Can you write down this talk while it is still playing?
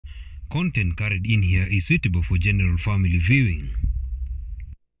content carried in here is suitable for general family viewing.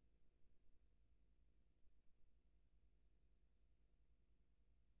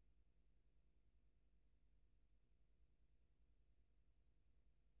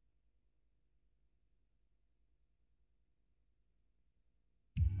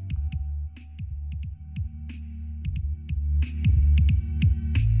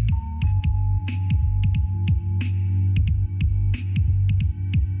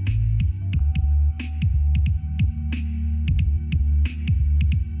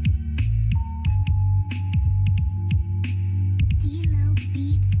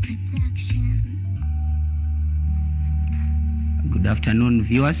 Good afternoon,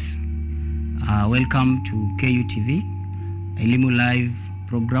 viewers. Welcome to KUTV, Elimu live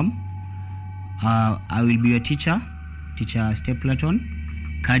program. I will be your teacher Stapleton,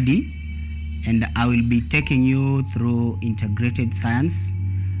 Kadi, and I will be taking you through Integrated Science,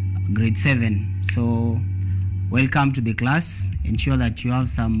 grade 7. So, welcome to the class. Ensure that you have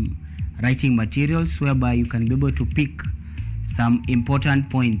some writing materials whereby you can be able to pick some important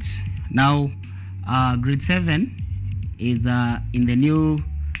points. Now, grade 7 is in the new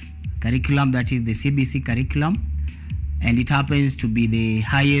curriculum, that is the CBC curriculum, and it happens to be the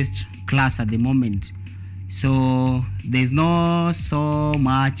highest class at the moment. So there's no so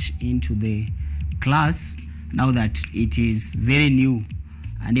much into the class now that it is very new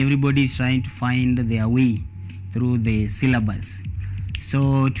and everybody is trying to find their way through the syllabus.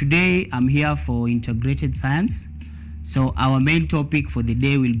 So today I'm here for Integrated Science. So our main topic for the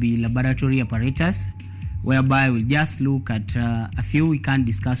day will be laboratory apparatus, whereby we'll just look at a few. We can't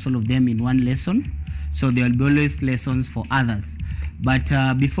discuss all of them in one lesson, so there will be always lessons for others. But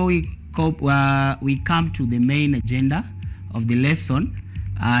before we come to the main agenda of the lesson,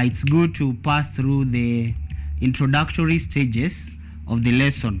 it's good to pass through the introductory stages of the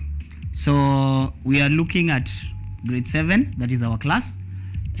lesson. So we are looking at grade 7, that is our class,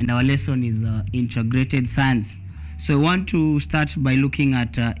 and our lesson is Integrated Science. So we want to start by looking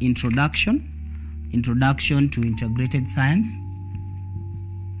at introduction to Integrated Science.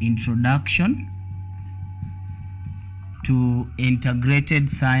 Introduction to Integrated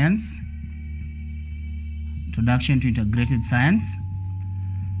Science. Introduction to Integrated Science.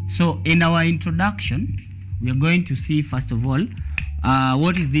 So in our introduction, we are going to see first of all,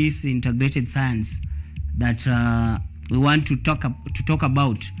 what is this Integrated Science that we want to talk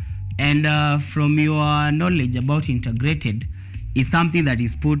about. And from your knowledge about integrated is something that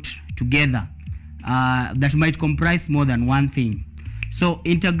is put together that might comprise more than one thing. So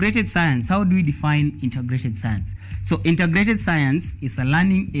integrated science, how do we define integrated science? So integrated science is a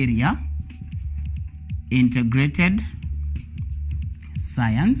learning area. Integrated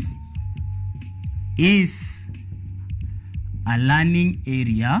science is a learning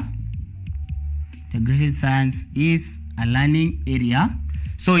area. Integrated science is a learning area.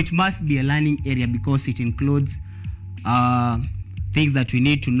 So it must be a learning area because it includes things that we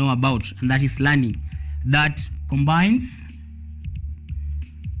need to know about, and that is learning. That combines.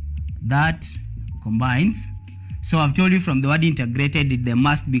 So I've told you from the word integrated, there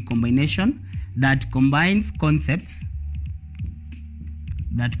must be combination that combines concepts.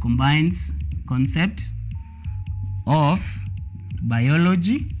 That combines concepts of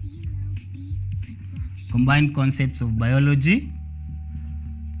biology. Combine concepts of biology.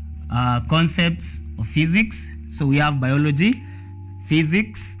 Concepts of physics. So we have biology,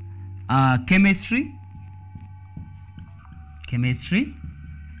 physics, chemistry,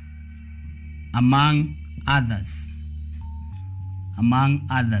 among others.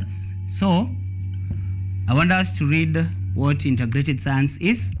 So I want us to read what integrated science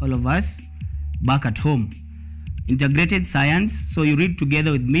is, all of us back at home. Integrated science, so you read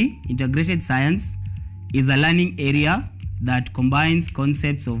together with me. Integrated science is a learning area that combines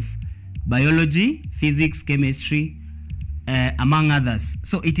concepts of biology, physics, chemistry, among others.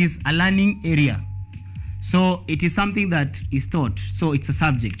 So it is a learning area. So it is something that is taught. So it's a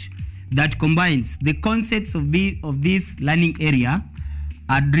subject that combines the concepts of this learning area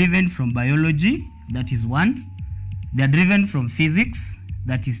are driven from biology, that is 1. They are driven from physics,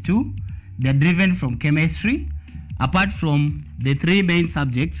 that is 2. They are driven from chemistry. Apart from the 3 main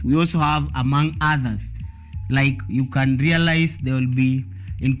subjects, we also have among others. Like you can realize there will be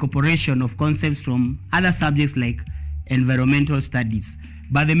incorporation of concepts from other subjects like environmental studies.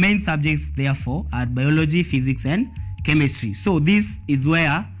 But the main subjects, therefore, are biology, physics, and chemistry. So this is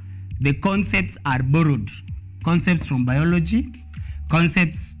where the concepts are borrowed. Concepts from biology,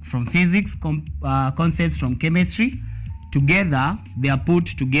 concepts from physics, concepts from chemistry. Together, they are put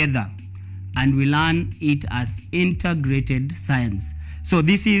together, and we learn it as integrated science. So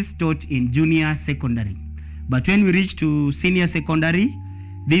this is taught in junior secondary. But when we reach to senior secondary,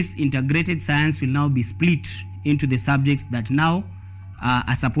 this integrated science will now be split into the subjects that now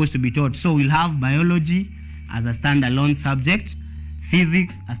are supposed to be taught. So we'll have biology as a standalone subject,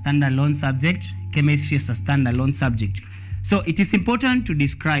 physics a standalone subject, chemistry as a standalone subject. So it is important to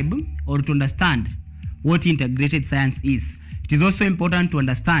describe or to understand what integrated science is. It is also important to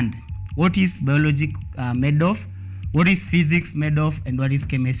understand what is biology made of, what is physics made of, and what is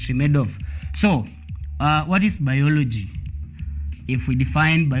chemistry made of. So what is biology? If we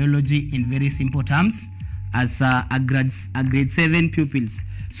define biology in very simple terms as a grade 7 pupils.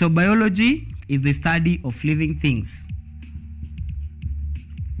 So biology is the study of living things.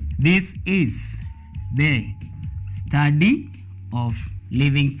 This is the study of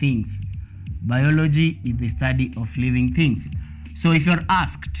living things. Biology is the study of living things. So if you're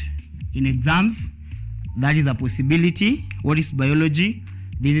asked in exams, that is a possibility. What is biology?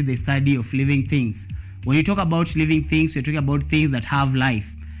 This is the study of living things. When you talk about living things, you're talking about things that have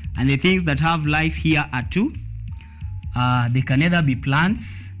life. And the things that have life here are two. They can either be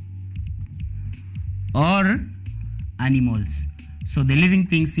plants or animals. So the living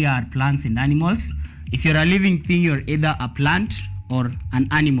things here are plants and animals. If you're a living thing, you're either a plant or an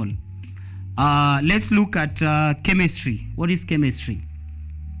animal. Let's look at chemistry. What is chemistry?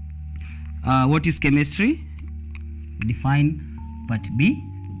 What is chemistry? Define part B,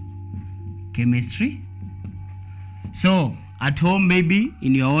 chemistry. So at home, maybe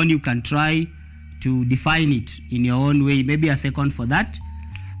in your own, you can try to define it in your own way. Maybe a second for that.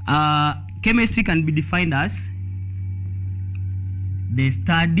 Chemistry can be defined as the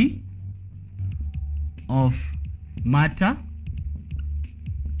study of matter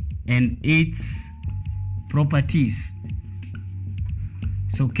and its properties.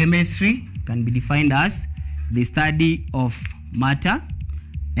 So chemistry can be defined as the study of matter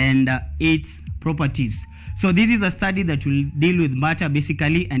and its properties. So this is a study that will deal with matter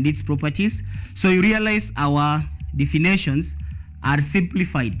basically and its properties. So you realize our definitions are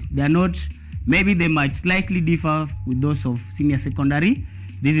simplified. They are not, maybe they might slightly differ with those of senior secondary.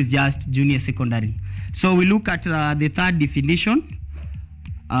 This is just junior secondary. So we look at the third definition.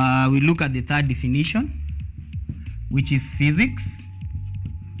 Which is physics.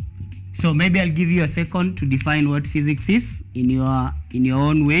 So maybe I'll give you a second to define what physics is in your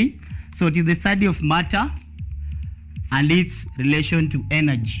own way. So it is the study of matter and its relation to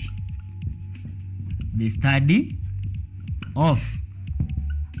energy. The study of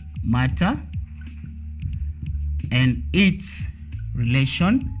matter and its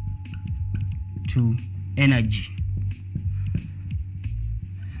relation to energy.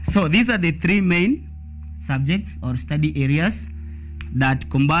 So these are the three main subjects or study areas that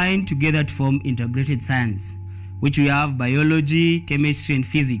combine together to form integrated science, which we have biology, chemistry, and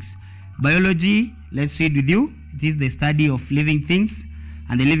physics. Biology, let's read with you. It is the study of living things,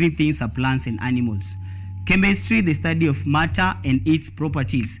 and the living things are plants and animals. Chemistry, the study of matter and its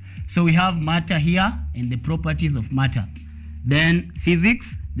properties. So we have matter here and the properties of matter. Then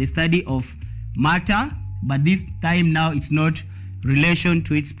physics, the study of matter, but this time now it's not relation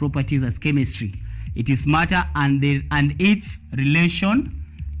to its properties as chemistry. It is matter and its relation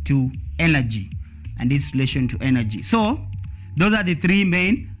to energy. So those are the three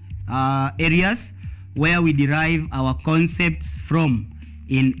main areas where we derive our concepts from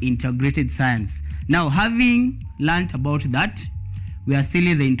in integrated science. Now, having learned about that, we are still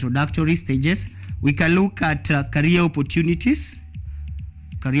in the introductory stages. We can look at career opportunities.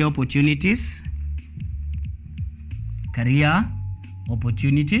 These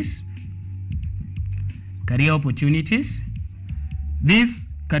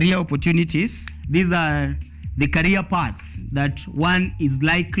career opportunities, these are the career paths that one is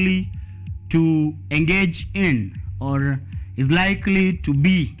likely to engage in or is likely to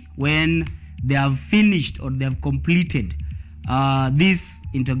be when they have finished or they have completed this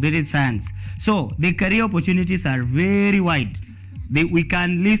integrated science. So the career opportunities are very wide. We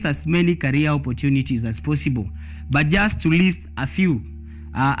can list as many career opportunities as possible, but just to list a few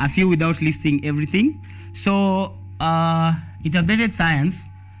without listing everything. So integrated science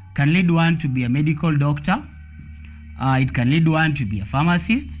can lead one to be a medical doctor. It can lead one to be a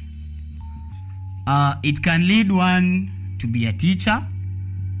pharmacist. It can lead one to be a teacher.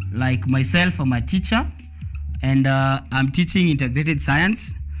 Like myself, I'm a teacher and I'm teaching integrated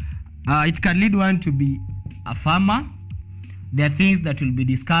science. It can lead one to be a farmer. There are things that will be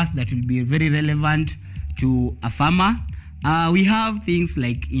discussed that will be very relevant to a farmer. We have things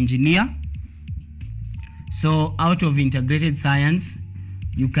like engineer. So out of integrated science,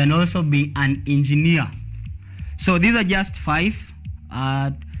 you can also be an engineer. So these are just 5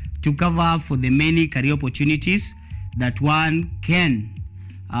 to cover for the many career opportunities that one can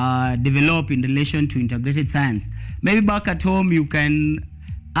develop in relation to integrated science. Maybe back at home you can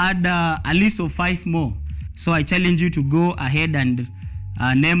add a list of 5 more. So I challenge you to go ahead and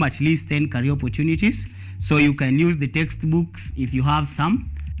name at least 10 career opportunities. So you can use the textbooks if you have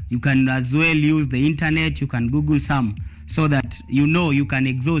some. You can as well use the internet. You can Google some so that you know you can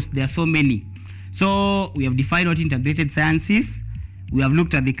exhaust. There are so many. So we have defined what integrated science is. We have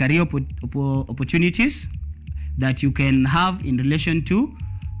looked at the career opportunities that you can have in relation to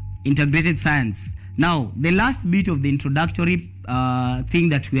integrated science. Now, the last bit of the introductory thing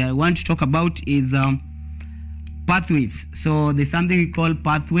that we want to talk about is pathways. So there's something we call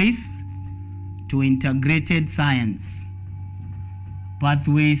pathways to integrated science.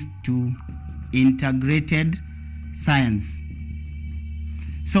 Pathways to integrated science.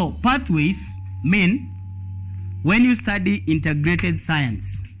 So pathways mean when you study integrated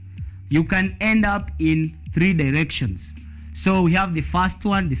science, you can end up in 3 directions. So we have the first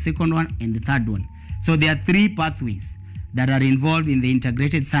one, the second one, and the third one. So there are 3 pathways that are involved in the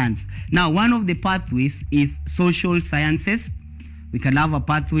integrated science. Now, one of the pathways is social sciences. We can have a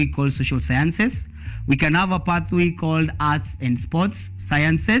pathway called social sciences. We can have a pathway called arts and sports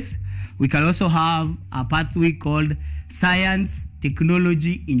sciences. We can also have a pathway called science,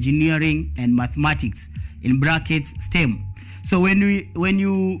 technology, engineering, and mathematics, in brackets STEM. So when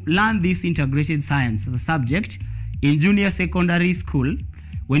you learn this integrated science as a subject in junior secondary school,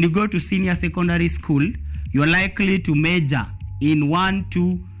 when you go to senior secondary school, you are likely to major in 1,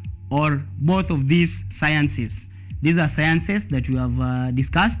 2, or both of these sciences. These are sciences that we have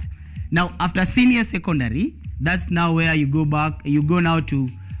discussed. Now, after senior secondary, that's now where you go now to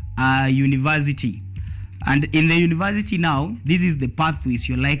university. And in the university now, this is the pathways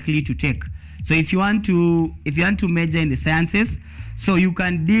you're likely to take. So if you want to major in the sciences, so you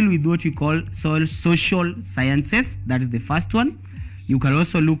can deal with what we call social sciences. That is the first one. You can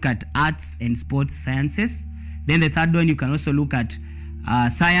also look at arts and sports sciences. Then the third one, you can also look at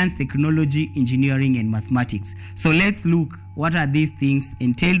science, technology, engineering, and mathematics. So let's look what are these things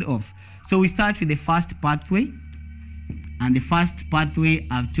entailed of. So we start with the first pathway. And the first pathway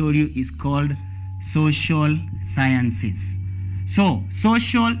I've told you is called social sciences. So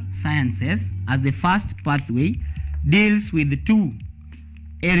social sciences as the first pathway deals with the 2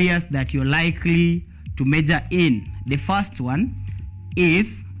 areas that you're likely to major in. The first one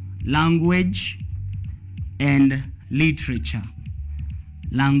is language and literature.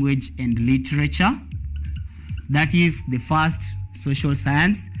 Language and literature. That is the first social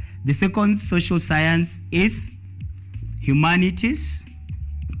science. The second social science is humanities.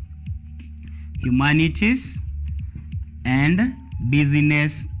 Humanities and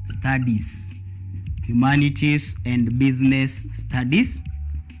business studies. Humanities and business studies.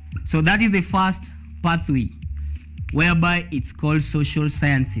 So that is the first pathway, whereby it's called social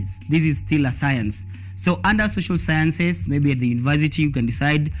sciences. This is still a science. So under social sciences, maybe at the university, you can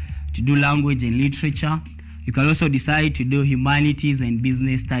decide to do language and literature. You can also decide to do humanities and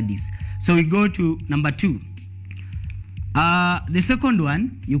business studies. So we go to number 2. The second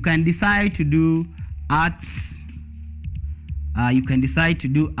one, you can decide to do arts. You can decide to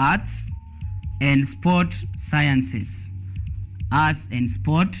do arts and sport sciences. Arts and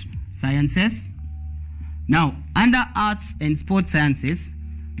sport sciences. Now, under arts and sports sciences,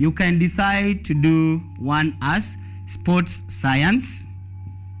 you can decide to do one as sports science.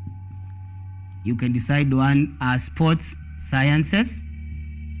 You can decide one as sports sciences.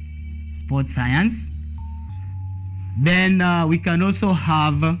 Sports science. Then we can also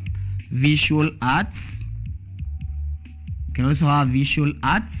have visual arts. You can also have visual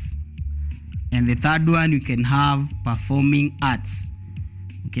arts. And the third one, you can have performing arts.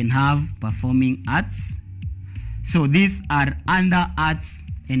 You can have performing arts. So these are under arts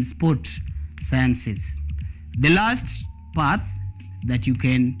and sport sciences. The last path that you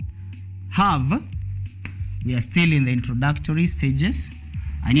can have, we are still in the introductory stages.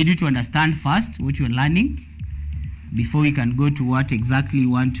 I need you to understand first what you're learning before we can go to what exactly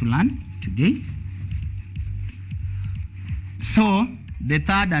you want to learn today. So the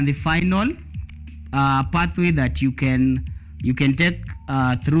third and the final pathway that you can take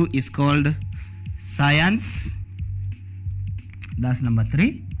through is called science. That's number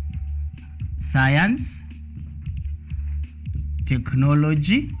 3. Science,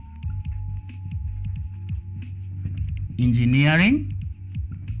 technology, engineering,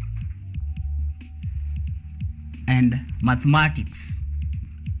 and mathematics.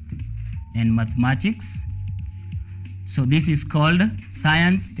 So this is called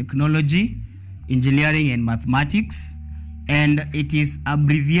science, technology, engineering, and mathematics. and it is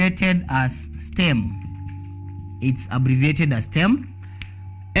abbreviated as STEM. It's abbreviated as STEM.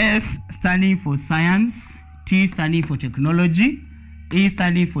 S standing for science, T standing for technology, E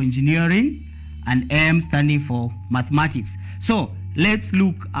standing for engineering, and M standing for mathematics. So let's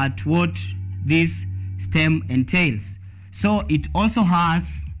look at what this STEM entails. So it also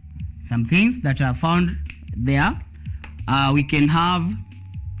has some things that are found there. We can have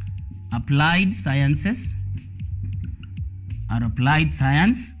applied sciences, or applied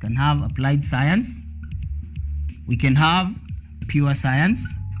science, can have applied science. We can have pure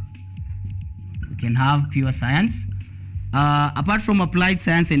science. We can have pure science. Apart from applied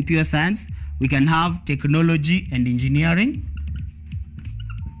science and pure science, we can have technology and engineering.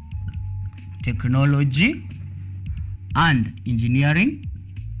 Technology and engineering.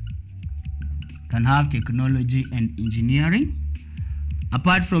 Can have technology and engineering.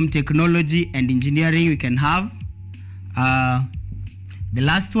 Apart from technology and engineering, we can have the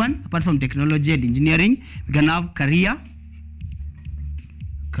last one. Apart from technology and engineering, we can have career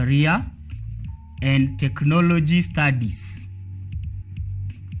and technology studies.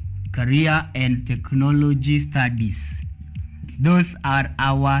 Career and technology studies. Those are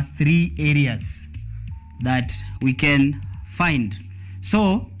our 3 areas that we can find.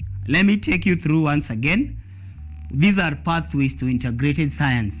 So let me take you through once again. These are pathways to integrated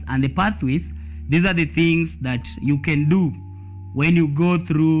science, and the pathways, these are the things that you can do when you go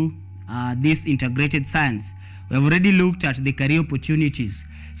through this integrated science. We have already looked at the career opportunities.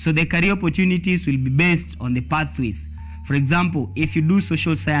 So the career opportunities will be based on the pathways. For example, if you do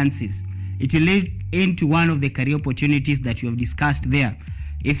social sciences, it will lead into one of the career opportunities that we have discussed there.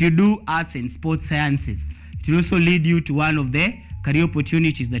 If you do arts and sports sciences, it will also lead you to one of the career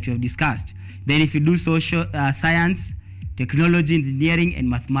opportunities that we have discussed. Then if you do social science, technology, engineering, and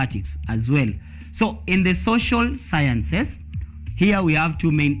mathematics as well. So in the social sciences, here we have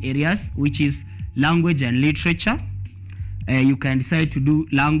 2 main areas, which is language and literature. You can decide to do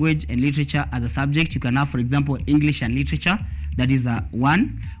language and literature as a subject. You can have, for example, English and literature. That is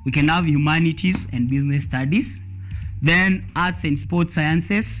one. We can have humanities and business studies. Then arts and sports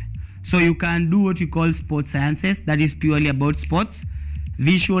sciences. So you can do what you call sports sciences. That is purely about sports.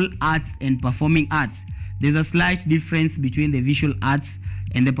 Visual arts and performing arts. There's a slight difference between the visual arts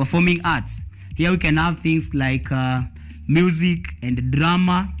and the performing arts. Here we can have things like music and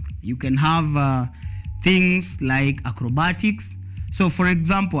drama. You can have things like acrobatics. So for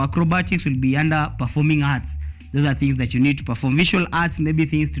example, acrobatics will be under performing arts. Those are things that you need to perform. Visual arts may be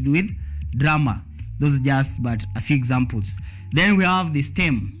things to do with drama. Those are just but a few examples. Then we have the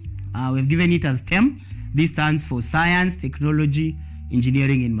STEM. We've given it as STEM. This stands for science, technology,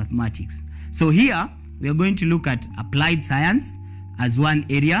 engineering, and mathematics. So here we are going to look at applied science as one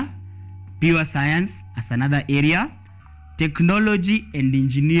area, pure science as another area, technology and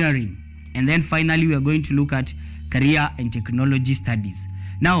engineering, and then finally we are going to look at career and technology studies.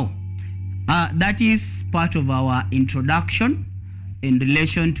 Now that is part of our introduction in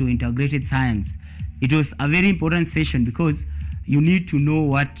relation to integrated science. It was a very important session because you need to know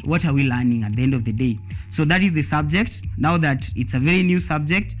what are we learning at the end of the day. So that is the subject. Now that it's a very new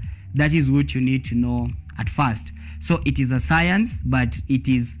subject, that is what you need to know at first. So it is a science, but it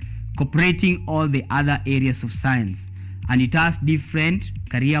is cooperating all the other areas of science, and it has different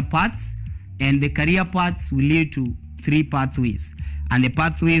career paths, and the career paths will lead to 3 pathways, and the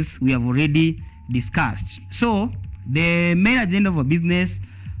pathways we have already discussed. So the main agenda of a business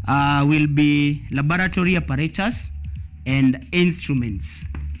will be laboratory apparatus and instruments.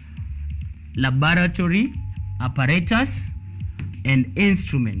 Laboratory apparatus and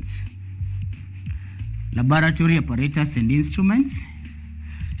instruments. Laboratory apparatus and instruments.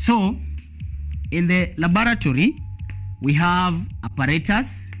 So in the laboratory, we have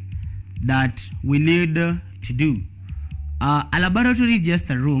apparatus that we need to do. A laboratory is just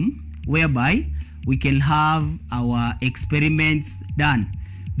a room whereby we can have our experiments done.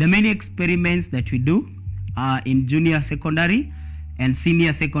 The many experiments that we do in junior secondary and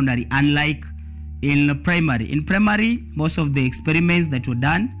senior secondary, unlike in primary. In primary, most of the experiments that were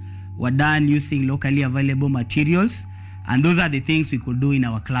done using locally available materials, and those are the things we could do in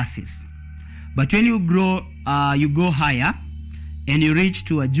our classes. But when you grow, you go higher and you reach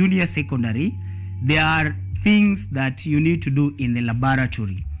to a junior secondary, there are things that you need to do in the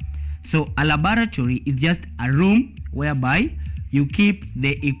laboratory. So a laboratory is just a room whereby you keep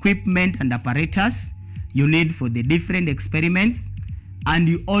the equipment and apparatus you need for the different experiments, and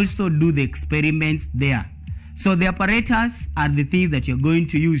you also do the experiments there. So the apparatus are the things that you're going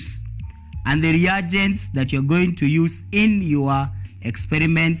to use, and the reagents that you're going to use in your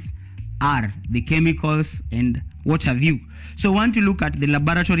experiments are the chemicals and what have you. So we want to look at the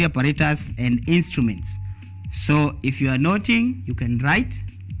laboratory apparatus and instruments. So if you are noting, you can write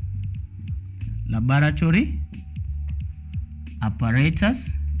laboratory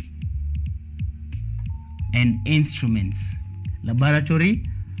apparatus and instruments. Laboratory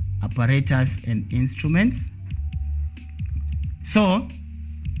apparatus and instruments. So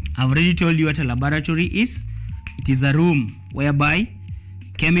I've already told you what a laboratory is. It is a room whereby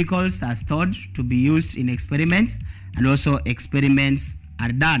chemicals are stored to be used in experiments, and also experiments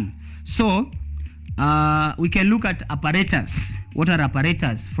are done. So we can look at apparatus. What are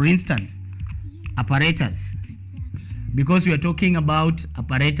apparatus? For instance, apparatus, because we are talking about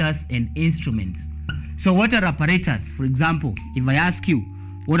apparatus and instruments. So what are apparatus? For example, if I ask you,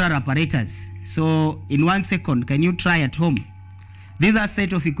 what are apparatus? So in 1 second, can you try at home? These are a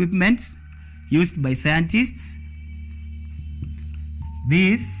set of equipment used by scientists.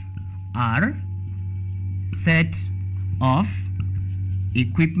 These are set of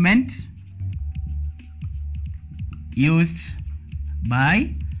equipment used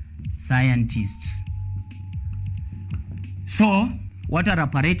by scientists. So what are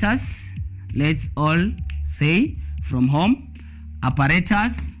apparatus? Let's all say from home.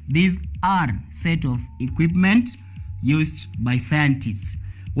 Apparatus, these are set of equipment used by scientists.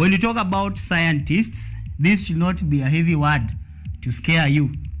 When you talk about scientists, this should not be a heavy word to scare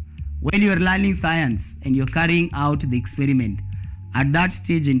you. When you are learning science and you're carrying out the experiment, at that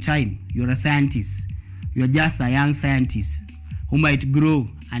stage in time, you're a scientist. You're just a young scientist who might grow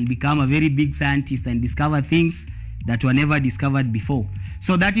and become a very big scientist and discover things that were never discovered before.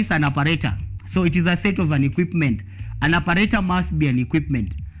 So that is an apparatus. So it is a set of an equipment. An apparatus must be an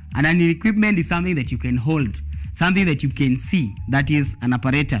equipment. And an equipment is something that you can hold, something that you can see. That is an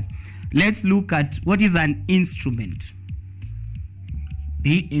apparatus. Let's look at what is an instrument.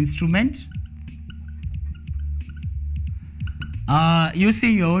 The instrument,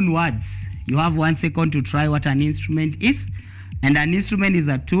 using your own words, you have 1 second to try what an instrument is. And an instrument is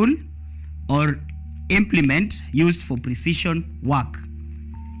a tool or implement used for precision work.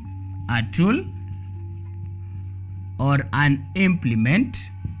 A tool or an implement,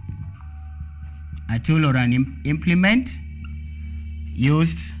 a tool or an implement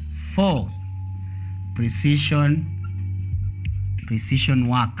used for precision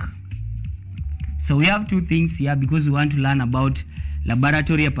work. So we have two things here because we want to learn about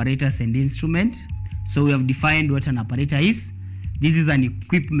laboratory apparatus and instrument. So we have defined what an apparatus is. This is an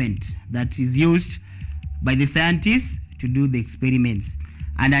equipment that is used by the scientists to do the experiments.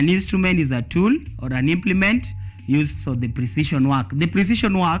 And an instrument is a tool or an implement used for the precision work. The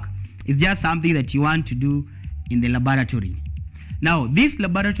precision work is just something that you want to do in the laboratory. Now, this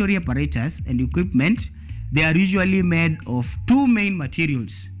laboratory apparatus and equipment, they are usually made of two main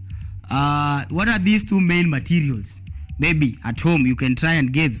materials. What are these two main materials? Maybe at home you can try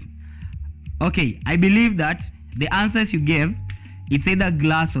and guess. Okay, I believe that the answers you gave, it's either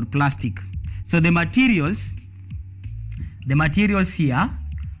glass or plastic. So the materials here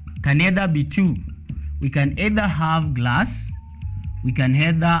can either be two. We can either have glass, we can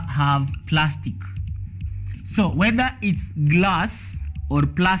either have plastic. So whether it's glass or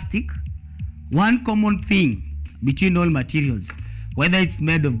plastic, one common thing between all materials, whether it's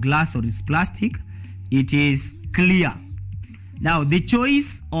made of glass or it's plastic, it is clear. Now the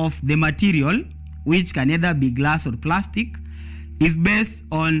choice of the material, which can either be glass or plastic, is based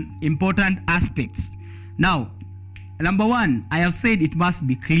on important aspects. Now, number one, I have said it must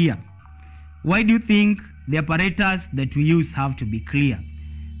be clear. Why do you think the apparatus that we use have to be clear?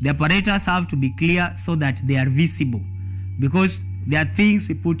 The apparatus have to be clear so that they are visible, because there are things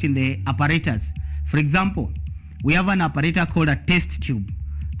we put in the apparatus. For example, we have an apparatus called a test tube,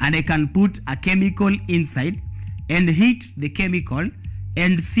 and I can put a chemical inside and heat the chemical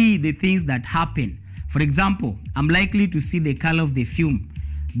and see the things that happen. For example, I'm likely to see the color of the fume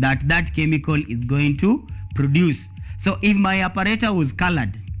that chemical is going to produce. So if my apparatus was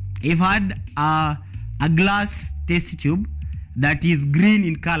colored, if I had a glass test tube that is green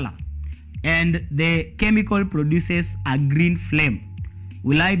in color and the chemical produces a green flame,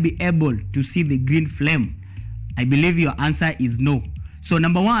 will I be able to see the green flame? I believe your answer is no. So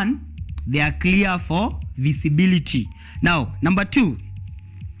number one, they are clear for visibility. Now, number two,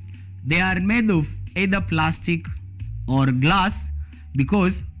 they are made of either plastic or glass,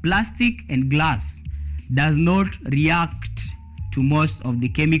 because plastic and glass does not react to most of the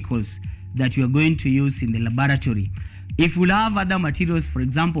chemicals that you are going to use in the laboratory. If you have other materials, for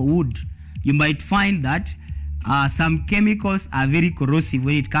example wood, you might find that some chemicals are very corrosive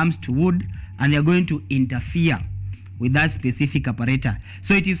when it comes to wood, and they are going to interfere with that specific apparatus.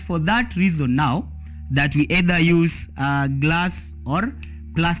 So it is for that reason now that we either use glass or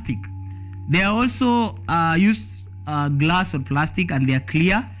plastic. They are also used glass or plastic, and they are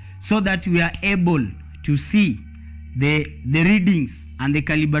clear so that we are able to see the readings and the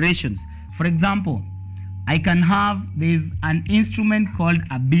calibrations. For example, there's an instrument called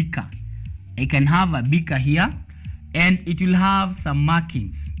a beaker. I can have a beaker here, and it will have some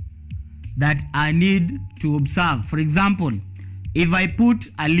markings that I need to observe. For example, if I put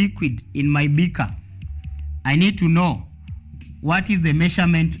a liquid in my beaker, I need to know what is the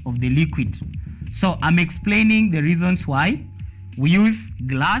measurement of the liquid. So I'm explaining the reasons why we use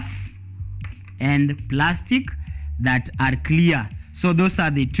glass and plastic that are clear. So those are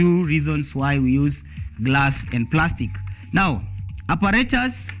the two reasons why we use glass and plastic. Now,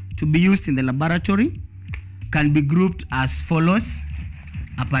 apparatus to be used in the laboratory can be grouped as follows.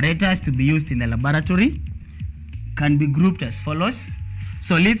 Apparatus to be used in the laboratory can be grouped as follows.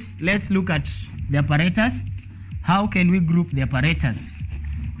 So let's look at the apparatus. How can we group the apparatus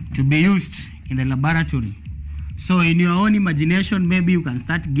to be used in the laboratory? So in your own imagination, maybe you can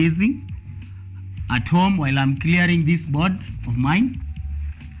start gazing at home while I'm clearing this board of mine.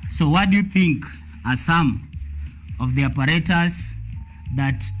 So what do you think are some of the apparatus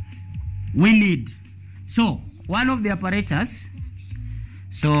that we need? So one of the apparatus,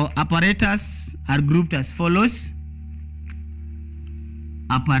 apparatus are grouped as follows.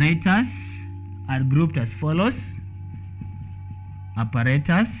 Apparatus are grouped as follows.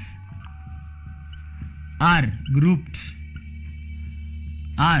 Apparatus are grouped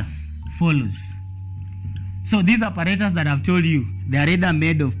as follows. So these apparatus that I've told you, they are either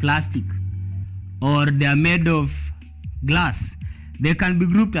made of plastic or they are made of glass. They can be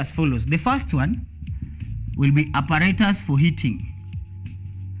grouped as follows. The first one will be apparatus for heating.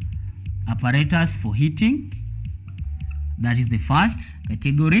 Apparatus for heating, that is the first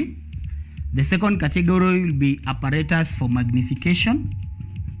category. The second category will be apparatus for magnification.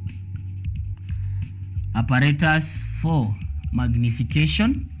 Apparatus for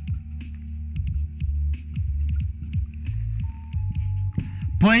magnification.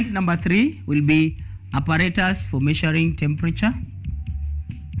 Point number 3 will be apparatus for measuring temperature.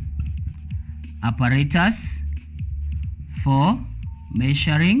 Apparatus for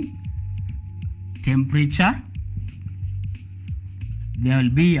measuring temperature. There will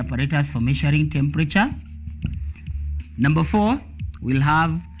be apparatus for measuring temperature. Number 4, we'll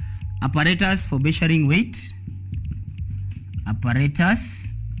have apparatus for measuring weight. Apparatus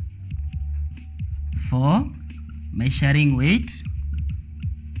for measuring weight.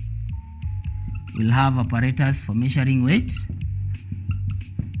 We'll have apparatus for measuring weight.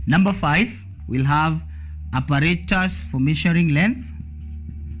 Number 5, we'll have apparatus for measuring length.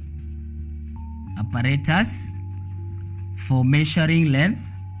 Apparatus for measuring length.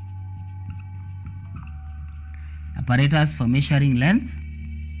 Apparatus for measuring length.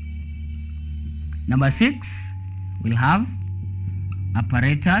 Number 6, we'll have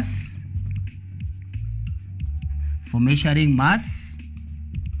apparatus for measuring mass.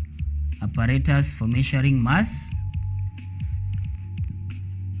 Apparatus for measuring mass.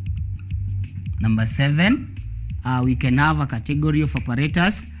 Number 7, we can have a category of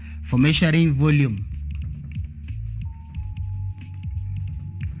apparatus for measuring volume.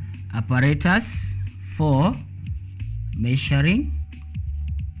 Apparatus for measuring.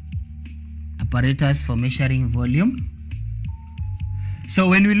 Apparatus for measuring volume. So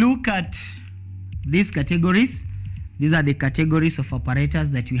when we look at these categories, these are the categories of apparatus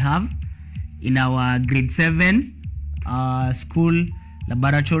that we have in our grade 7 school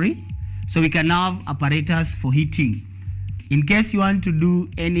laboratory. So we can have apparatus for heating. In case you want to do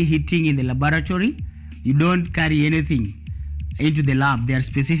any heating in the laboratory, you don't carry anything into the lab. There are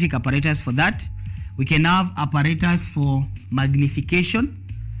specific apparatus for that. We can have apparatus for magnification.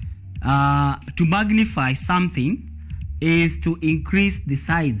 To magnify something is to increase the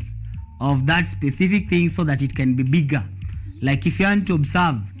size of that specific thing so that it can be bigger. Like if you want to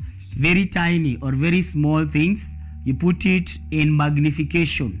observe very tiny or very small things, you put it in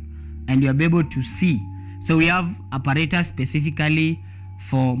magnification and you'll be able to see. So we have apparatus specifically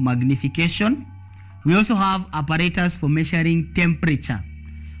for magnification. We also have apparatus for measuring temperature.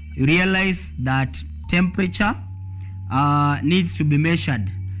 You realize that temperature needs to be measured.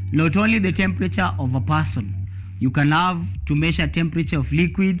 Not only the temperature of a person, you can have to measure temperature of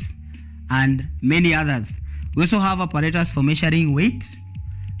liquids and many others. We also have apparatus for measuring weight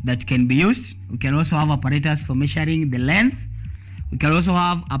that can be used. We can also have apparatus for measuring the length. We can also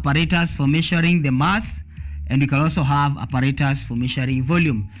have apparatus for measuring the mass, and we can also have apparatus for measuring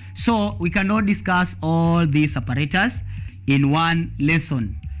volume. So we cannot discuss all these apparatus in one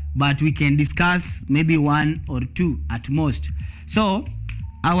lesson. but we can discuss maybe one or two at most. So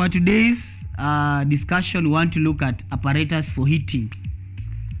our today's discussion, we want to look at apparatus for heating.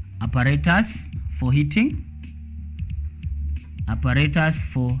 Apparatus for heating. Apparatus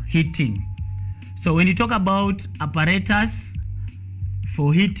for heating. So when you talk about apparatus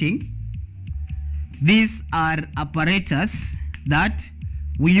for heating, these are apparatus that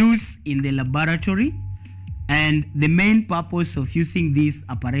we use in the laboratory, and the main purpose of using these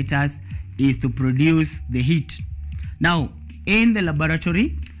apparatus is to produce the heat. Now, in the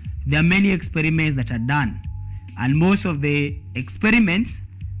laboratory, there are many experiments that are done, and most of the experiments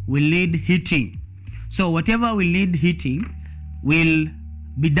will need heating. So whatever will need heating will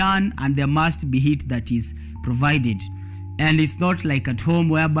be done, and there must be heat that is provided. And it's not like at home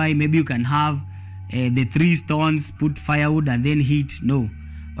whereby maybe you can have the 3 stones, put firewood and then heat. No.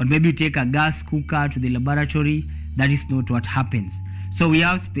 Or maybe you take a gas cooker to the laboratory. That is not what happens. So we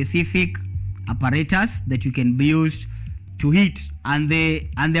have specific apparatus that you can be used to heat. And the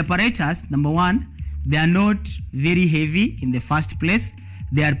apparatus, number one, they are not very heavy in the first place.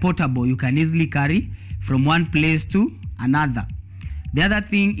 They are portable. You can easily carry from one place to another. The other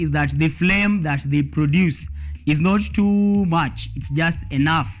thing is that the flame that they produce is not too much. It's just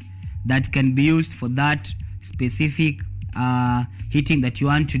enough that can be used for that specific heating that you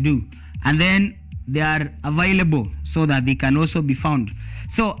want to do. And then they are available so that they can also be found.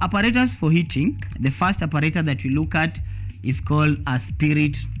 So apparatus for heating, the first apparatus that we look at is called a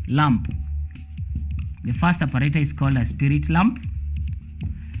spirit lamp. The first apparatus is called a spirit lamp.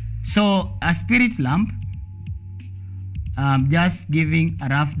 So a spirit lamp, just giving a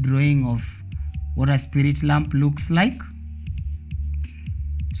rough drawing of what a spirit lamp looks like.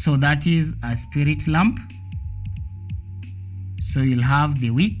 So that is a spirit lamp. So you'll have the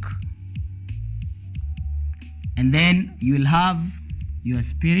wick, and then you will have your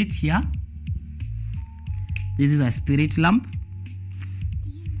spirit here. This is a spirit lamp.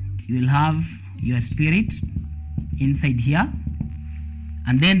 You will have your spirit inside here,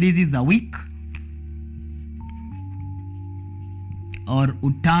 and then this is a wick or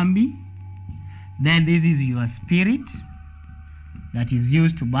utambi. Then this is your spirit that is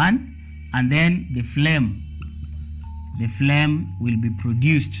used to burn, and then the flame will be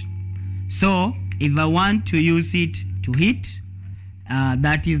produced. So if I want to use it to heat,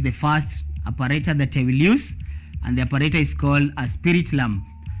 that is the first apparatus that I will use, and the apparatus is called a spirit lamp.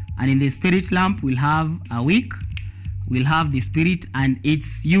 And in the spirit lamp we'll have a wick, we'll have the spirit, and it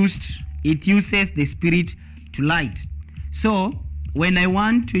uses the spirit to light. So when I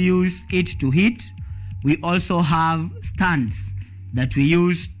want to use it to heat, we also have stands that we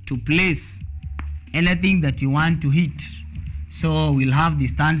use to place anything that you want to heat. So we'll have the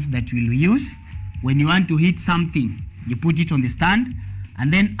stands that we'll use. When you want to heat something, you put it on the stand,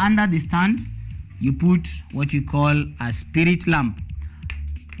 and then under the stand you put what you call a spirit lamp.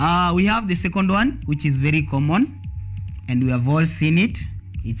 We have the second one, which is very common and we have all seen it.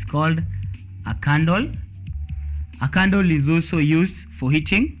 It's called a candle. A candle is also used for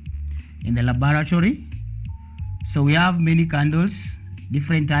heating in the laboratory. So we have many candles,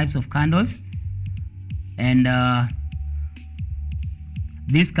 different types of candles, and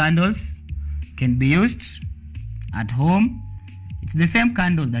these candles can be used at home. It's the same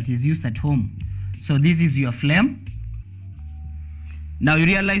candle that is used at home. So this is your flame. Now you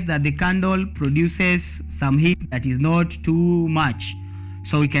realize that the candle produces some heat that is not too much.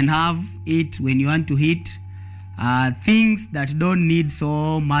 So we can have it when you want to heat things that don't need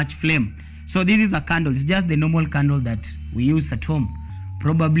so much flame. So this is a candle. It's just the normal candle that we use at home,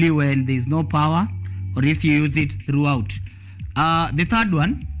 probably when there is no power or if you use it throughout. The third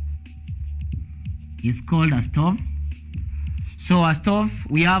one is called a stove. So a stove,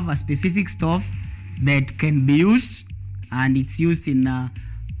 we have a specific stove that can be used, and it's used in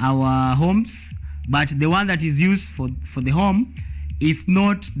our homes, but the one that is used for the home is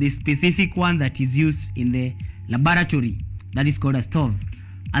not the specific one that is used in the laboratory. That is called a stove.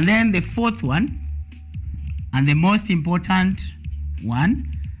 And then the fourth one, and the most important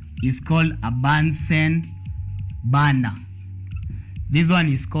one, is called a Bunsen burner. This one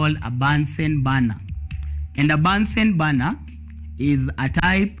is called a Bunsen burner. And a Bunsen burner is a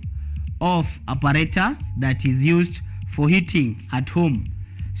type of apparatus that is used for heating at home.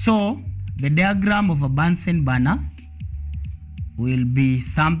 So the diagram of a Bunsen burner will be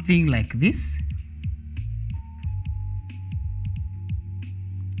something like this.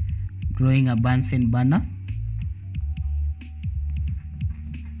 Drawing a Bunsen burner.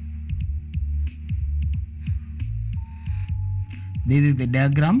 This is the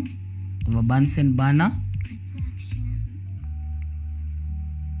diagram of a Bunsen burner.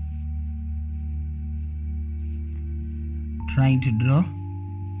 trying to draw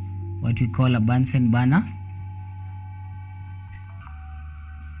what we call a Bunsen burner.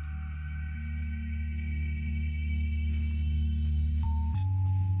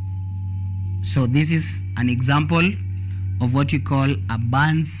 So this is an example of what we call a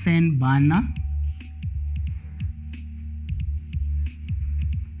Bunsen burner.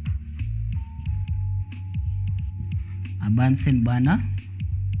 A Bunsen burner.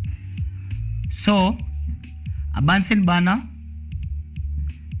 So a Bunsen burner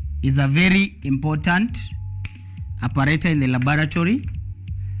is a very important apparatus in the laboratory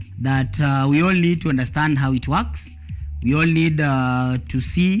that we all need to understand how it works. We all need to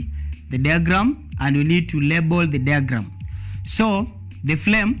see the diagram, and we need to label the diagram. So the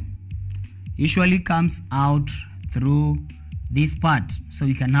flame usually comes out through this part, so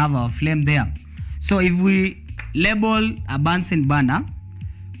we can have our flame there. So if we label a Bunsen burner,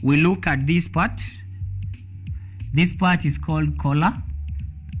 we look at this part. This part is called collar.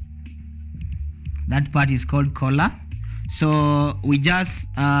 That part is called collar. So we just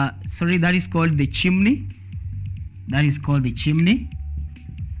that is called the chimney. That is called the chimney.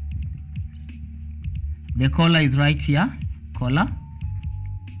 The collar is right here, collar.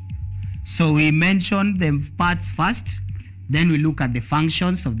 So we mention the parts first, then we look at the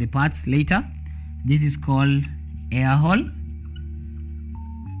functions of the parts later. This is called air hole.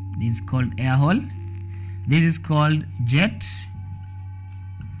 This is called air hole. This is called jet.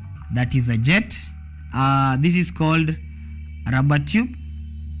 That is a jet. This is called a rubber tube.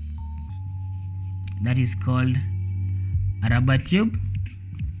 That is called a rubber tube.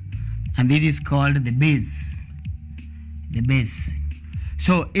 And this is called the base. The base.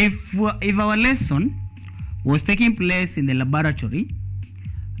 So if our lesson was taking place in the laboratory,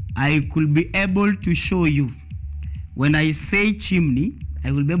 I could be able to show you. When I say chimney,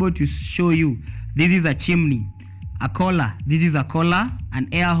 I will be able to show you this is a chimney, a collar, this is a collar, an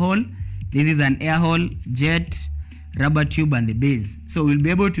air hole, this is an air hole, jet, rubber tube, and the base. So we'll be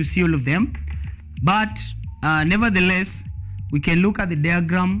able to see all of them. But nevertheless, we can look at the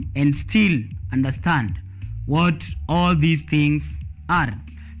diagram and still understand what all these things are.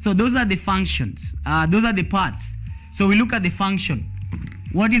 So those are the functions. Those are the parts. So we look at the function.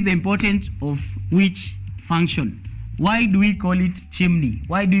 What is the importance of which function? Why do we call it chimney?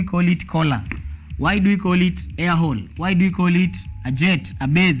 Why do we call it collar? Why do we call it air hole? Why do we call it a jet, a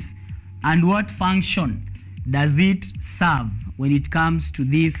base? And what function does it serve when it comes to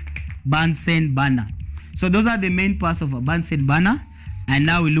this Bunsen burner? So those are the main parts of a Bunsen burner. And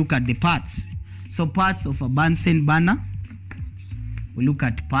now we look at the parts. So parts of a Bunsen burner. We look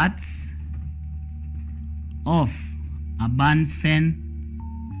at parts of a Bunsen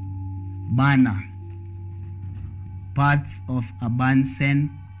burner. Parts of a Bunsen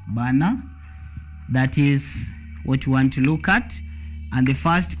burner. That is what we want to look at. And the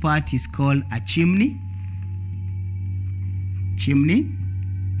first part is called a chimney. Chimney.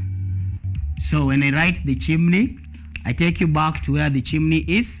 So when I write the chimney, I take you back to where the chimney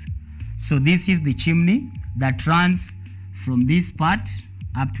is. So this is the chimney that runs from this part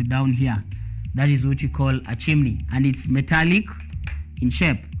up to down here. That is what you call a chimney, and it's metallic in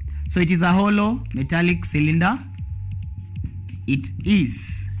shape. So it is a hollow metallic cylinder. It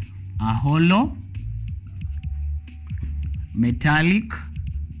is a hollow metallic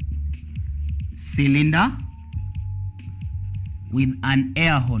cylinder with an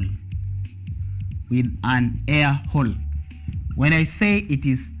air hole. With an air hole. When I say it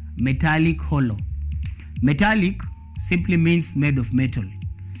is metallic hollow, metallic simply means made of metal.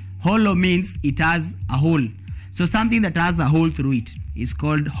 Hollow means it has a hole. So something that has a hole through it is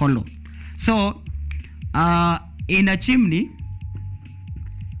called hollow. So in a chimney,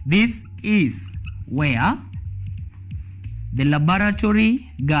 this is where the laboratory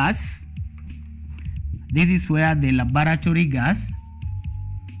gas,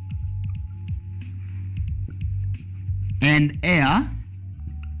 and air,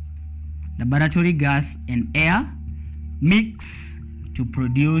 laboratory gas and air mix to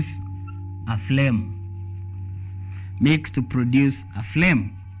produce a flame. Mix to produce a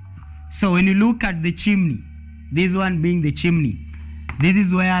flame. So when you look at the chimney, this one being the chimney, this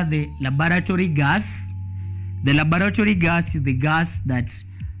is where the laboratory gas is the gas that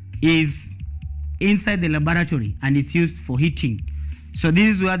is inside the laboratory and it's used for heating. So this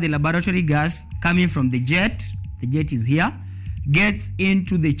is where the laboratory gas coming from the jet is here, gets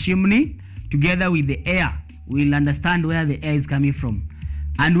into the chimney together with the air. We'll understand where the air is coming from.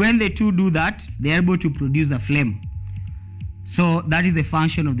 And when the two do that, they're able to produce a flame. So that is the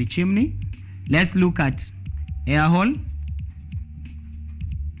function of the chimney. Let's look at air hole.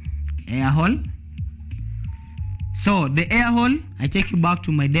 Air hole. So the air hole, I take you back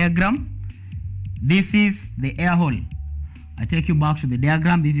to my diagram. This is the air hole. I take you back to the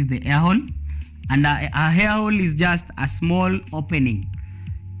diagram. This is the air hole. And a air hole is just a small opening.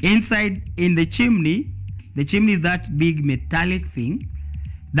 Inside in the chimney is that big metallic thing.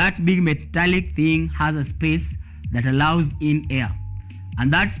 That big metallic thing has a space that allows in air.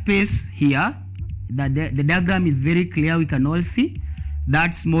 And that space here, the diagram is very clear, we can all see.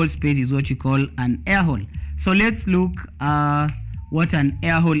 That small space is what you call an air hole. So let's look what an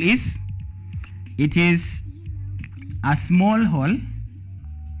air hole is. It is a small hole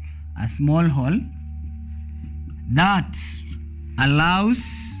that allows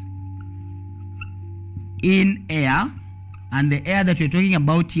in air, and the air that we're talking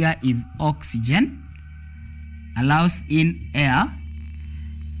about here is oxygen, allows in air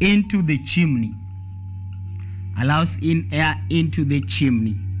into the chimney. Allows in air into the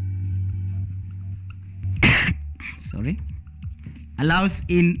chimney. Sorry. Allows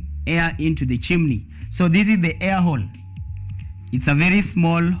in air into the chimney. So this is the air hole. It's a very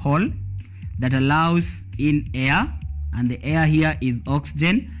small hole that allows in air, and the air here is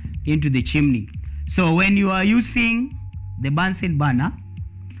oxygen into the chimney. So when you are using the Bunsen burner,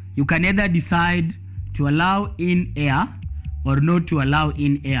 you can either decide to allow in air or not to allow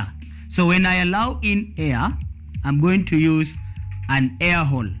in air. So when I allow in air, I'm going to use an air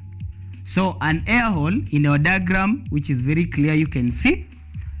hole. So an air hole in our diagram, which is very clear, you can see,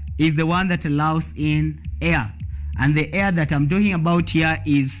 is the one that allows in air. And the air that I'm talking about here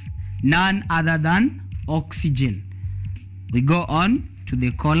is none other than oxygen. We go on to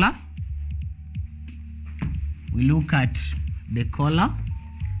the collar. We look at the collar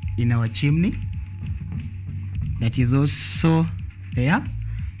in our chimney. That is also there.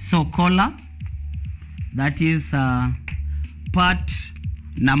 So collar, that is part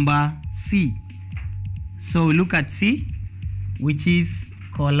number C. So we look at C, which is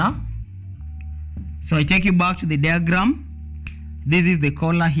collar. So I take you back to the diagram. This is the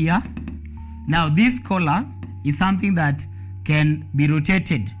collar here. Now this collar is something that can be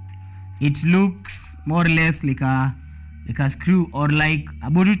rotated. It looks more or less like a screw, or like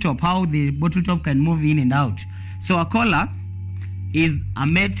a bottle top, how the bottle top can move in and out. So a collar is a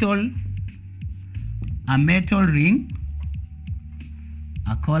metal ring.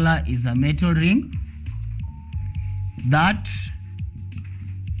 A collar is a metal ring that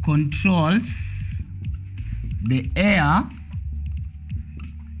controls the air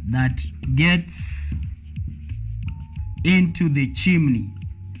that gets into the chimney.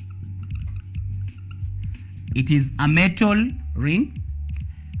 It is a metal ring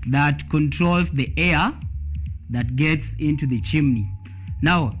that controls the air that gets into the chimney.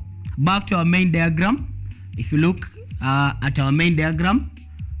 Now, back to our main diagram. If you look at our main diagram,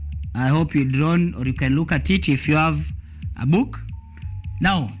 I hope you've drawn, or you can look at it if you have a book.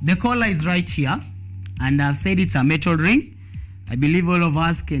 Now, the collar is right here, and I've said it's a metal ring. I believe all of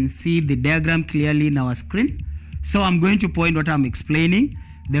us can see the diagram clearly in our screen. So I'm going to point what I'm explaining.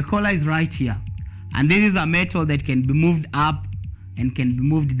 The collar is right here, and this is a metal that can be moved up and can be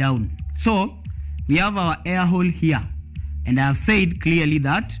moved down. So we have our air hole here, and I have said clearly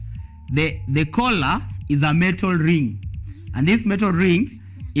that the collar is a metal ring, and this metal ring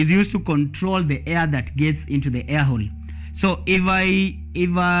is used to control the air that gets into the air hole. So if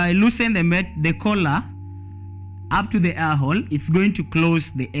I loosen the collar up to the air hole, it's going to close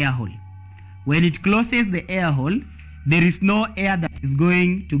the air hole. When it closes the air hole, there is no air that is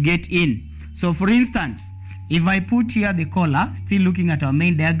going to get in. So for instance, if I put here the collar, still looking at our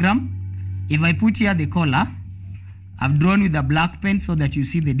main diagram, if I put here the collar, I've drawn with a black pen so that you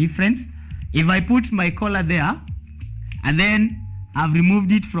see the difference. If I put my collar there, and then I've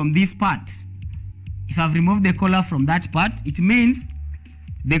removed it from this part. If I've removed the collar from that part, it means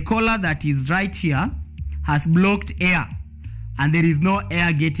the collar that is right here has blocked air, and there is no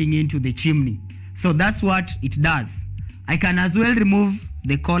air getting into the chimney. So that's what it does. I can as well remove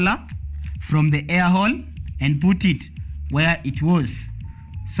the collar from the air hole and put it where it was.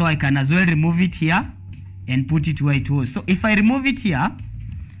 So I can as well remove it here and put it where it was. So if I remove it here,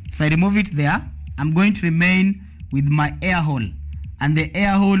 if I remove it there, I'm going to remain with my air hole, and the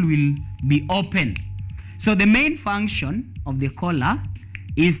air hole will be open. So the main function of the collar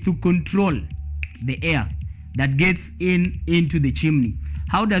is to control the air that gets into the chimney.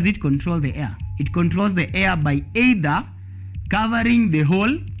 How does it control the air? It controls the air by either covering the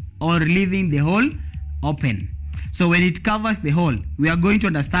hole or leaving the hole open. So when it covers the hole, we are going to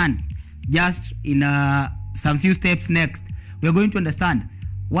understand just in some few steps next. We are going to understand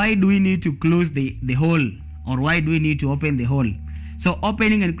why do we need to close the hole, or why do we need to open the hole. So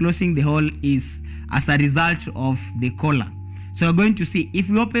opening and closing the hole is as a result of the collar. So we're going to see if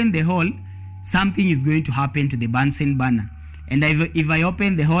we open the hole, something is going to happen to the Bunsen burner. And if I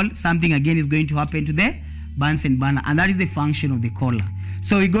open the hole, something again is going to happen to the Bunsen burner. And that is the function of the collar.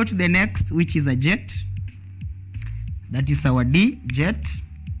 So we go to the next, which is a jet. That is our D, jet.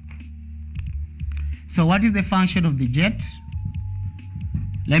 So what is the function of the jet?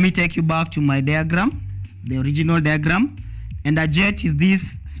 Let me take you back to my diagram, the original diagram. And a jet is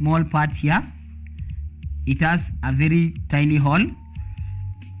this small part here. It has a very tiny hole.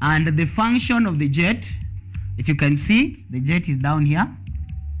 And the function of the jet, if you can see, the jet is down here,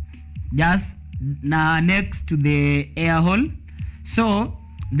 just next to the air hole. So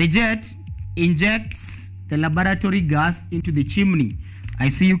the jet injects the laboratory gas into the chimney. I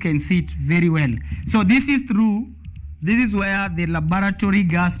see you can see it very well. So this is where the laboratory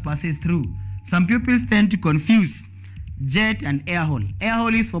gas passes through. Some people tend to confuse jet and air hole. Air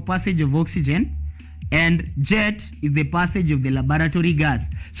hole is for passage of oxygen, and jet is the passage of the laboratory gas.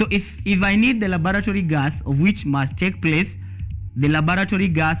 So if I need the laboratory gas, of which must take place, the laboratory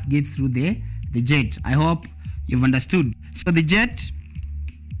gas gets through the jet. I hope you've understood. So the jet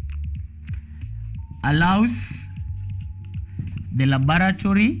allows the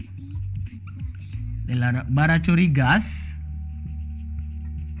laboratory gas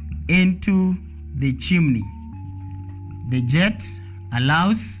into the chimney. The jet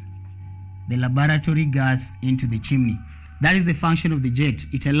allows the laboratory gas into the chimney. That is the function of the jet.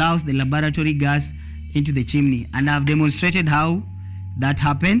 It allows the laboratory gas into the chimney. And I've demonstrated how that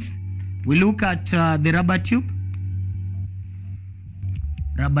happens. We look at the rubber tube.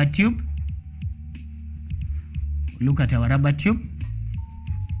 Look at our rubber tube.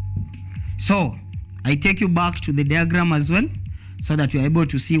 So I take you back to the diagram as well, so that you're able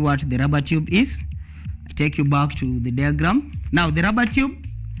to see what the rubber tube is. I take you back to the diagram. Now the rubber tube,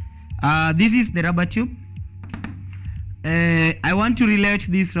 this is the rubber tube. I want to relate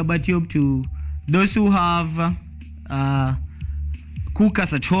this rubber tube to those who have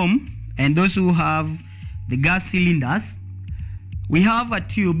cookers at home and those who have the gas cylinders. We have a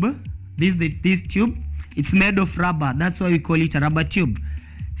tube, this tube, it's made of rubber. That's why we call it a rubber tube.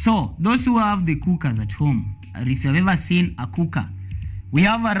 So those who have the cookers at home, if you've ever seen a cooker, we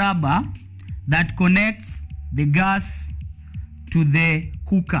have a rubber that connects the gas to the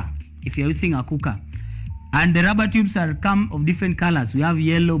cooker, if you're using a cooker. And the rubber tubes come of different colors. We have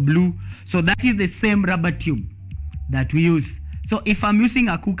yellow, blue. So that is the same rubber tube that we use. So if I'm using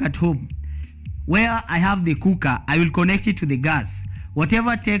a cooker at home, where I have the cooker, I will connect it to the gas.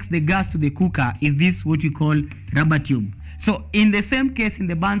 Whatever takes the gas to the cooker is this what we call rubber tube. So in the same case, in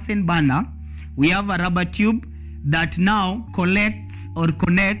the Bunsen burner, we have a rubber tube that now collects or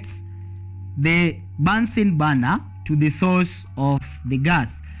connects the Bunsen burner to the source of the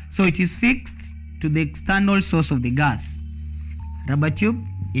gas. So it is fixed to the external source of the gas. Rubber tube,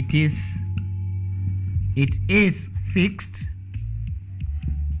 it is fixed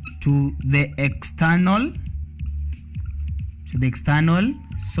to the external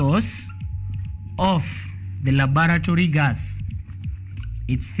source of the laboratory gas.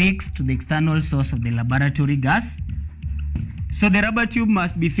 It's fixed to the external source of the laboratory gas. So the rubber tube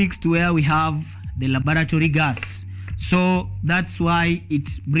must be fixed to where we have the laboratory gas. So that's why it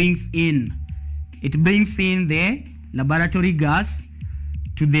brings in the laboratory gas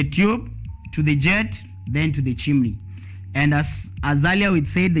to the tube, to the jet, then to the chimney. And as earlier we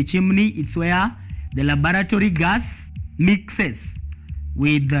said, the chimney, it's where the laboratory gas mixes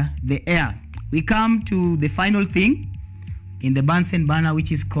with the air. We come to the final thing in the Bunsen burner,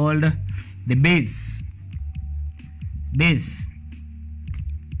 which is called the base.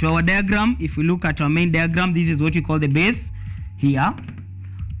 To our diagram, if we look at our main diagram, this is what we call the base here.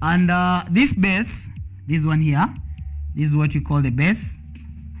 And this base, this one here, this is what we call the base.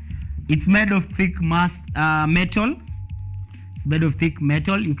 It's made of thick metal. It's made of thick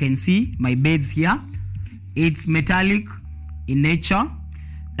metal. You can see my beads here. It's metallic in nature,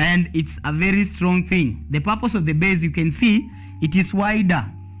 and it's a very strong thing. The purpose of the base, you can see, it is wider.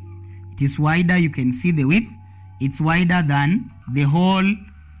 It is wider. You can see the width. It's wider than the whole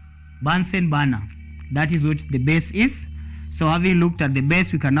Bunsen burner. That is what the base is. So having looked at the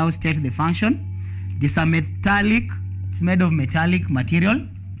base, we can now state the function. It is a metallic. It's made of metallic material.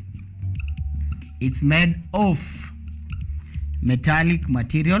 It's made of metallic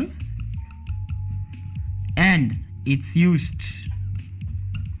material, and it's used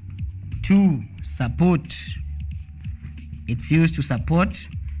to support. It's used to support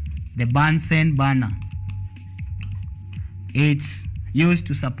the Bunsen burner. It's used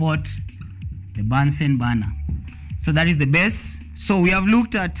to support the Bunsen burner. So that is the base. So we have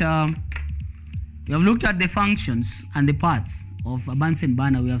looked at we have looked at the functions and the parts of a Bunsen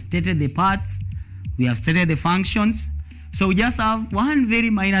burner. We have stated the parts, we have stated the functions. So we just have one very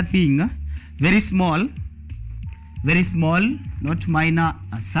minor thing, very small, not minor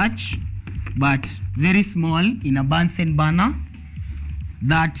as such, but very small in a Bunsen burner,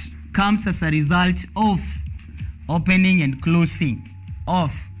 that comes as a result of opening and closing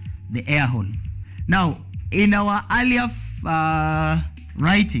of the air hole. Now, in our earlier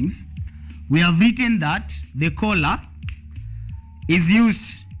writings, we have written that the collar is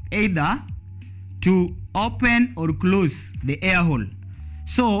used either to open or close the air hole.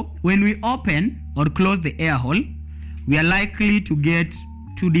 So when we open or close the air hole, we are likely to get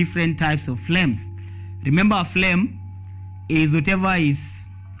two different types of flames. Remember, a flame is whatever is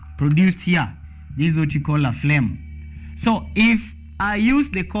produced here. This is what you call a flame. So if I use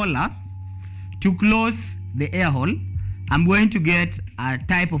the collar to close the air hole, I'm going to get a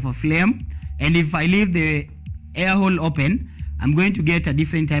type of a flame, and if I leave the air hole open, I'm going to get a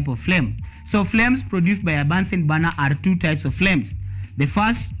different type of flame. So flames produced by a Bunsen burner are two types of flames. The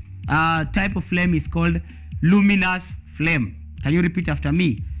first type of flame is called luminous flame. Can you repeat after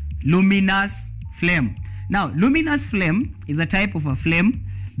me? Luminous flame. Now, luminous flame is a type of a flame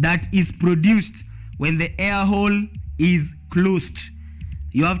that is produced when the air hole is closed.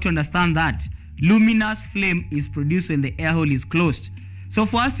 You have to understand that. Luminous flame is produced when the air hole is closed. So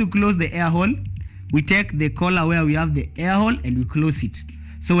for us to close the air hole, we take the collar where we have the air hole and we close it.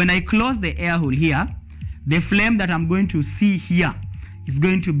 So when I close the air hole here, the flame that I'm going to see here is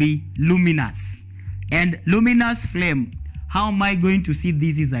going to be luminous. And luminous flame, how am I going to see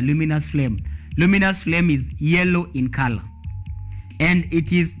this is a luminous flame? Luminous flame is yellow in color, and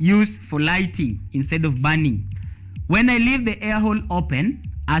it is used for lighting instead of burning. When I leave the air hole open,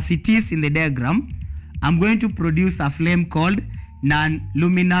 as it is in the diagram, I'm going to produce a flame called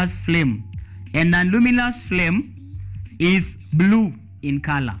non-luminous flame. And non-luminous flame is blue in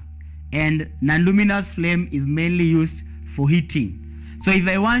color, and non-luminous flame is mainly used for heating. So if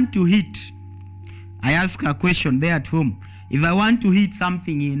I want to heat, I ask a question there at home. If I want to heat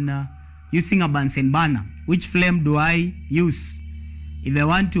something in using a Bunsen burner, which flame do I use? If I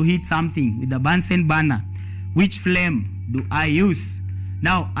want to heat something with a Bunsen burner, which flame do I use?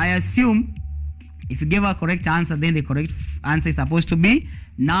 Now, I assume if you give a correct answer, then the correct answer is supposed to be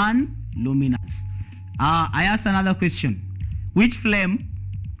non-luminous. I ask another question. Which flame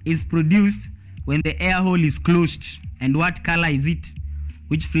is produced when the air hole is closed, and what color is it?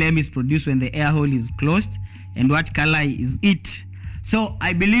 Which flame is produced when the air hole is closed, and what color is it? So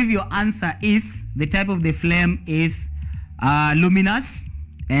I believe your answer is, the type of the flame is luminous,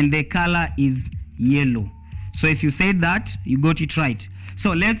 and the color is yellow. So if you said that, you got it right.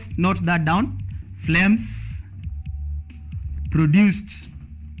 So let's note that down. Flames produced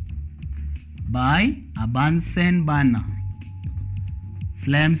by a Bunsen burner.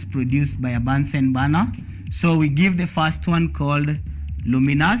 Flames produced by a Bunsen burner. So we give the first one called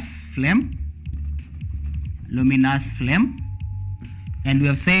luminous flame. Luminous flame. And we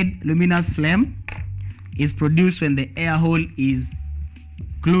have said luminous flame is produced when the air hole is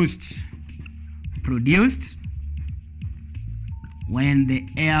closed. Produced when the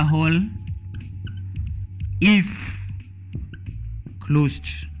air hole is closed.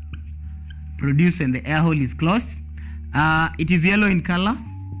 Produced when the air hole is closed. It is yellow in color.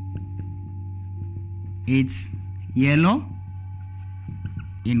 It's yellow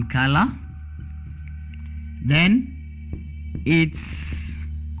in color. Then it's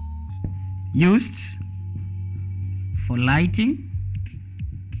used for lighting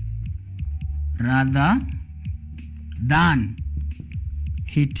rather than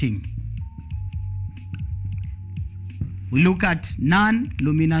heating. We look at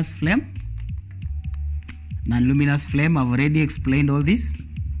non-luminous flame. Non-luminous flame, I've already explained all this.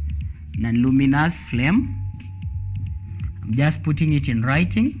 Non-luminous flame, I'm just putting it in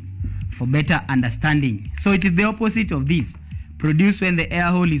writing for better understanding. So it is the opposite of this. Produced when the air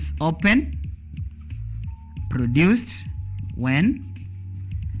hole is open. Produced when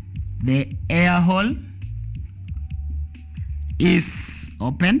the air hole is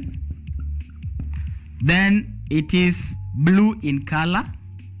open. Then it is blue in color.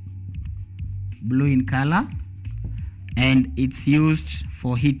 Blue in color. And it's used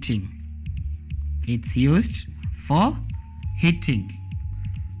for heating. It's used for heating.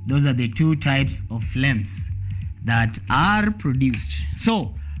 Those are the two types of flames that are produced.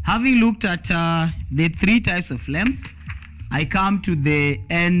 So, having looked at the three types of flames, I come to the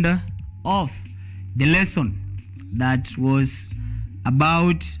end of the lesson that was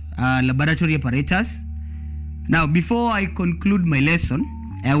about laboratory apparatus. Now, before I conclude my lesson,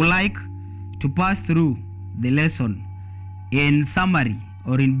 I would like to pass through the lesson in summary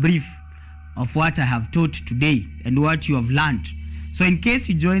or in brief of what I have taught today and what you have learned. So in case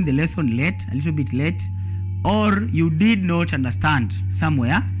you joined the lesson late, a little bit late, or you did not understand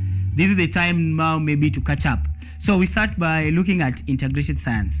somewhere, this is the time now maybe to catch up. So we start by looking at integrated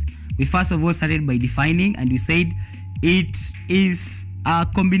science. We first of all started by defining, and we said it is a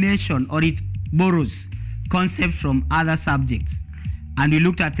combination, or it borrows concepts from other subjects. And we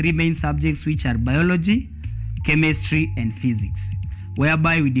looked at three main subjects, which are biology, chemistry, and physics,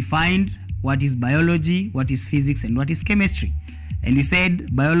 whereby we defined what is biology, what is physics, and what is chemistry. And we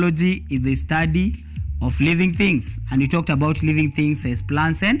said biology is the study of living things, and we talked about living things as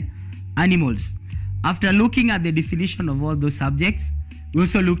plants and animals. After looking at the definition of all those subjects, we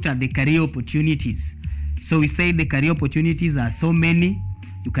also looked at the career opportunities. So we said the career opportunities are so many.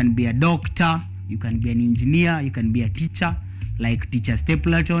 You can be a doctor, you can be an engineer, you can be a teacher, like Teacher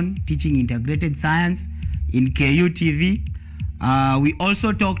Stapleton, teaching integrated science in KUTV. We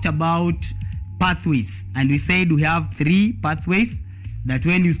also talked about pathways, and we said we have three pathways that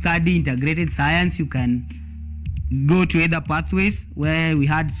when you study integrated science, you can go to either pathways, where we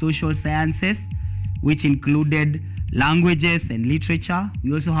had social sciences, which included languages and literature.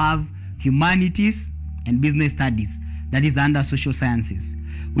 We also have humanities and business studies, that is under social sciences.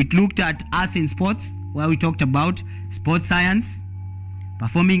 We looked at arts and sports, where we talked about sports science,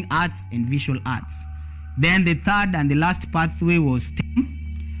 performing arts, and visual arts. Then the third and the last pathway was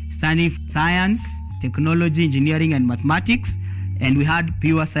STEM, standing for science, technology, engineering, and mathematics. And we had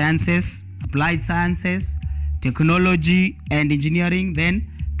pure sciences, applied sciences, technology and engineering, then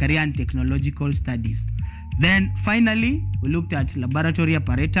career and technological studies. Then finally, we looked at laboratory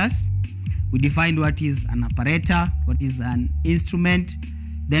apparatus. We defined what is an apparatus, what is an instrument.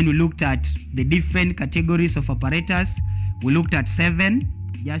 Then we looked at the different categories of apparatus. We looked at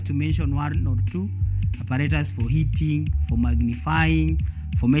 7, just to mention 1 or 2. Apparatus for heating, for magnifying,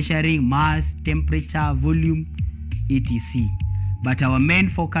 for measuring mass, temperature, volume, etc. But our main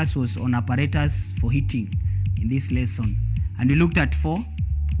focus was on apparatus for heating in this lesson. And we looked at 4.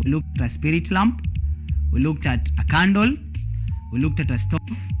 We looked at a spirit lamp. We looked at a candle. We looked at a stove.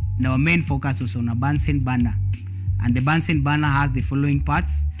 And our main focus was on a Bunsen burner. And the Bunsen burner has the following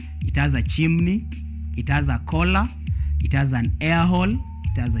parts. It has a chimney. It has a collar. It has an air hole.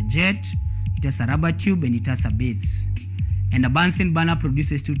 It has a jet. It has a rubber tube, and it has a base. And a Bunsen burner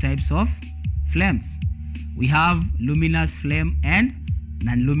produces 2 types of flames. We have luminous flame and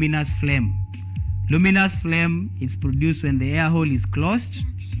non-luminous flame. Luminous flame is produced when the air hole is closed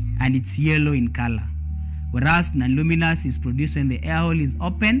and it's yellow in color, whereas non-luminous is produced when the air hole is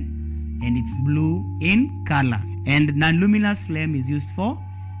open and it's blue in color. And non-luminous flame is used for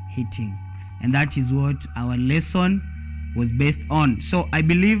heating, and that is what our lesson was based on. So I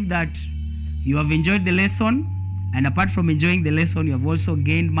believe that you have enjoyed the lesson, and apart from enjoying the lesson, you have also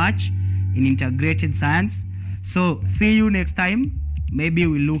gained much in integrated science. So see you next time. Maybe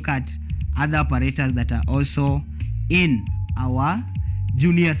we'll look at other apparatus that are also in our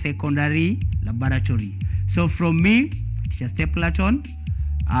junior secondary laboratory. So from me, Teacher Stapleton,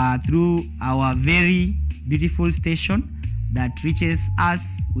 through our very beautiful station that reaches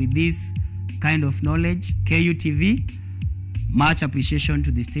us with this kind of knowledge, KUTV, much appreciation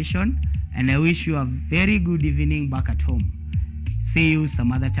to the station, and I wish you a very good evening back at home. See you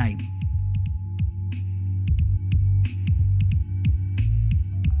some other time.